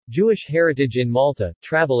Jewish heritage in Malta,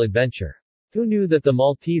 travel adventure. Who knew that the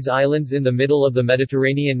Maltese islands in the middle of the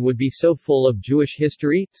Mediterranean would be so full of Jewish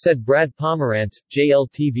history, said Brad Pomerantz,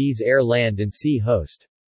 JLTV's Air, Land and Sea host.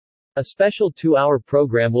 A special 2-hour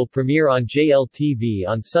program will premiere on JLTV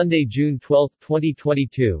on Sunday, June 12,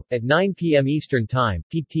 2022, at 9 p.m. Eastern Time,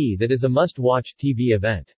 PT. That is a must-watch TV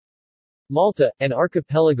event. Malta, an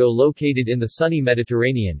archipelago located in the sunny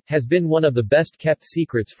Mediterranean, has been one of the best-kept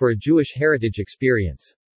secrets for a Jewish heritage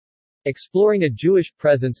experience. Exploring a Jewish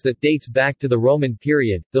presence that dates back to the Roman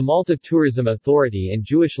period, the Malta Tourism Authority and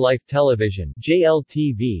Jewish Life Television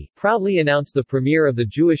 (JLTV) proudly announced the premiere of the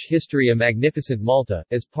Jewish History A Magnificent Malta,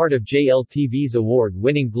 as part of JLTV's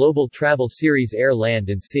award-winning global travel series Air, Land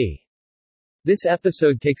and Sea. This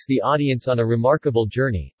episode takes the audience on a remarkable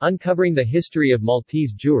journey, uncovering the history of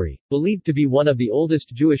Maltese Jewry, believed to be one of the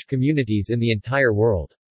oldest Jewish communities in the entire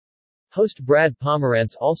world. Host Brad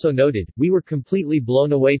Pomerantz also noted, "We were completely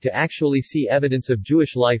blown away to actually see evidence of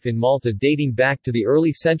Jewish life in Malta dating back to the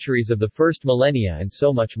early centuries of the first millennia and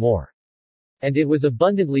so much more. And it was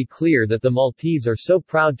abundantly clear that the Maltese are so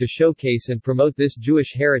proud to showcase and promote this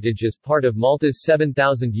Jewish heritage as part of Malta's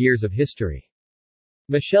 7,000 years of history."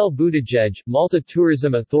 Michelle Buttigieg, Malta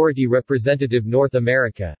Tourism Authority representative North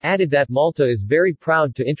America, added that Malta is very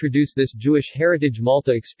proud to introduce this Jewish Heritage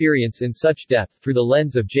Malta experience in such depth through the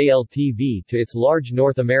lens of JLTV to its large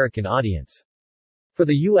North American audience. For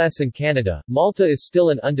the US and Canada, Malta is still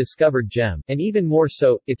an undiscovered gem, and even more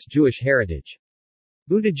so, its Jewish heritage.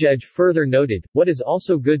 Buttigieg further noted, "What is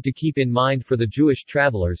also good to keep in mind for the Jewish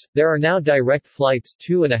travelers, there are now direct flights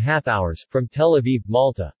 2.5 hours, from Tel Aviv,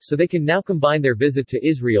 Malta, so they can now combine their visit to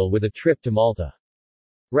Israel with a trip to Malta."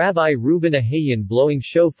 Rabbi Reuben Ahayan blowing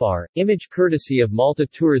shofar, image courtesy of Malta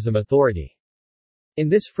Tourism Authority. In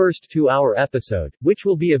this first 2-hour episode, which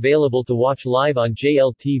will be available to watch live on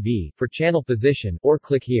JLTV, for channel position, or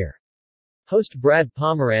click here. Host Brad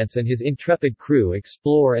Pomerantz and his intrepid crew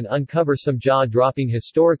explore and uncover some jaw-dropping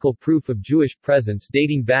historical proof of Jewish presence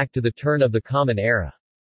dating back to the turn of the Common Era.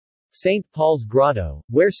 St. Paul's Grotto,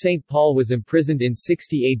 where St. Paul was imprisoned in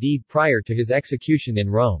 60 AD prior to his execution in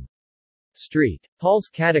Rome. St. Paul's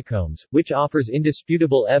Catacombs, which offers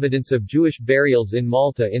indisputable evidence of Jewish burials in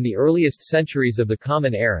Malta in the earliest centuries of the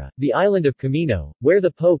Common Era, the island of Comino, where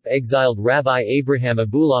the Pope exiled Rabbi Abraham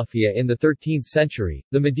Abulafia in the 13th century,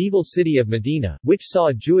 the medieval city of Medina, which saw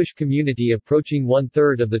a Jewish community approaching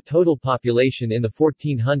 1/3 of the total population in the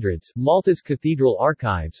 1400s, Malta's Cathedral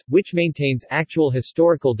Archives, which maintains actual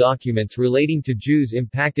historical documents relating to Jews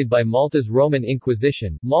impacted by Malta's Roman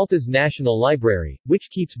Inquisition, Malta's National Library, which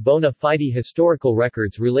keeps bona fide historical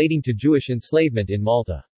records relating to Jewish enslavement in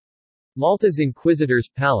Malta. Malta's Inquisitor's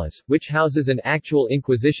Palace, which houses an actual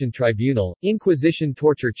Inquisition tribunal, Inquisition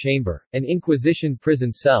torture chamber, and Inquisition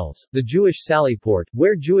prison cells, the Jewish Sallyport,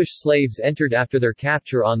 where Jewish slaves entered after their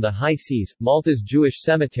capture on the high seas, Malta's Jewish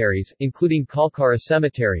cemeteries, including Kalkara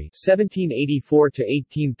Cemetery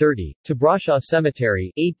 (1784–1830), Tobrasha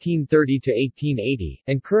Cemetery (1830–1880),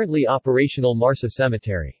 and currently operational Marsa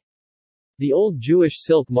Cemetery. The Old Jewish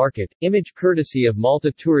Silk Market, image courtesy of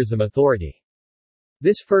Malta Tourism Authority.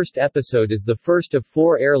 This first episode is the first of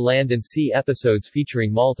 4 Air, Land and Sea episodes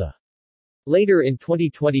featuring Malta. Later in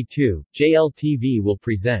 2022, JLTV will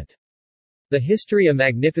present The History A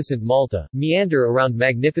Magnificent Malta, meander around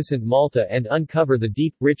magnificent Malta and uncover the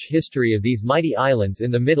deep, rich history of these mighty islands in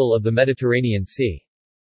the middle of the Mediterranean Sea.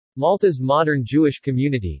 Malta's Modern Jewish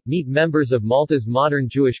Community, meet members of Malta's Modern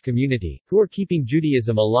Jewish Community, who are keeping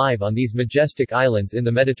Judaism alive on these majestic islands in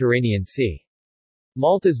the Mediterranean Sea.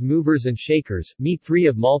 Malta's Movers and Shakers, meet 3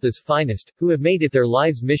 of Malta's finest, who have made it their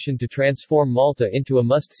lives' mission to transform Malta into a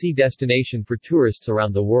must-see destination for tourists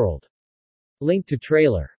around the world. Link to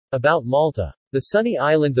trailer. About Malta. The sunny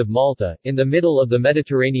islands of Malta, in the middle of the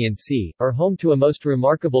Mediterranean Sea, are home to a most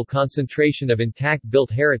remarkable concentration of intact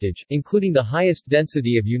built heritage, including the highest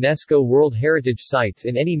density of UNESCO World Heritage Sites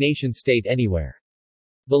in any nation-state anywhere.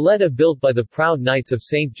 Valletta, built by the proud Knights of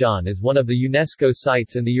St. John, is one of the UNESCO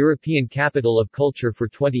sites and the European Capital of Culture for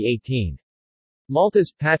 2018.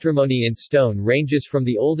 Malta's patrimony in stone ranges from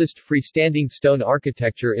the oldest freestanding stone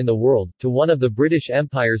architecture in the world, to one of the British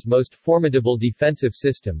Empire's most formidable defensive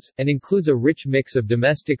systems, and includes a rich mix of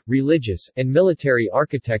domestic, religious, and military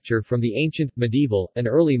architecture from the ancient, medieval, and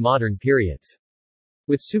early modern periods.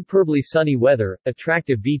 With superbly sunny weather,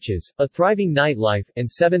 attractive beaches, a thriving nightlife,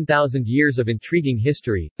 and 7,000 years of intriguing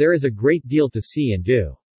history, there is a great deal to see and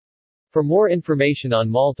do. For more information on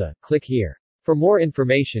Malta, click here. For more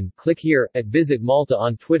information, click here, at Visit Malta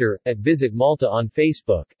on Twitter, at Visit Malta on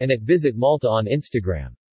Facebook, and at Visit Malta on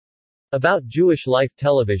Instagram. About Jewish Life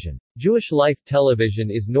Television. Jewish Life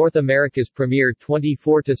Television is North America's premier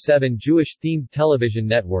 24/7 Jewish-themed television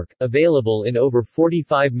network, available in over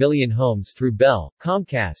 45 million homes through Bell,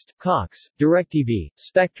 Comcast, Cox, DirecTV,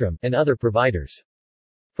 Spectrum, and other providers.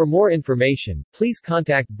 For more information, please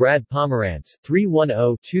contact Brad Pomerantz,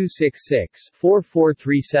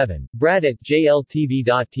 310-266-4437, Brad at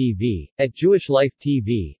jltv.tv, at Jewish Life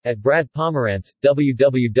TV, at Brad Pomerantz,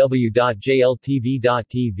 www.jltv.tv.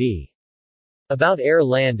 About Air,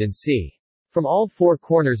 Land and Sea. From all four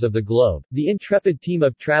corners of the globe, the intrepid team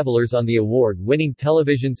of travelers on the award-winning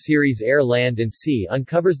television series Air, Land and Sea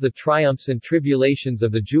uncovers the triumphs and tribulations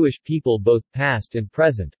of the Jewish people both past and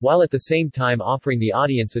present, while at the same time offering the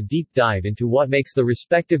audience a deep dive into what makes the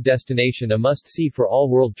respective destination a must-see for all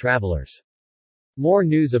world travelers. More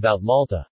news about Malta.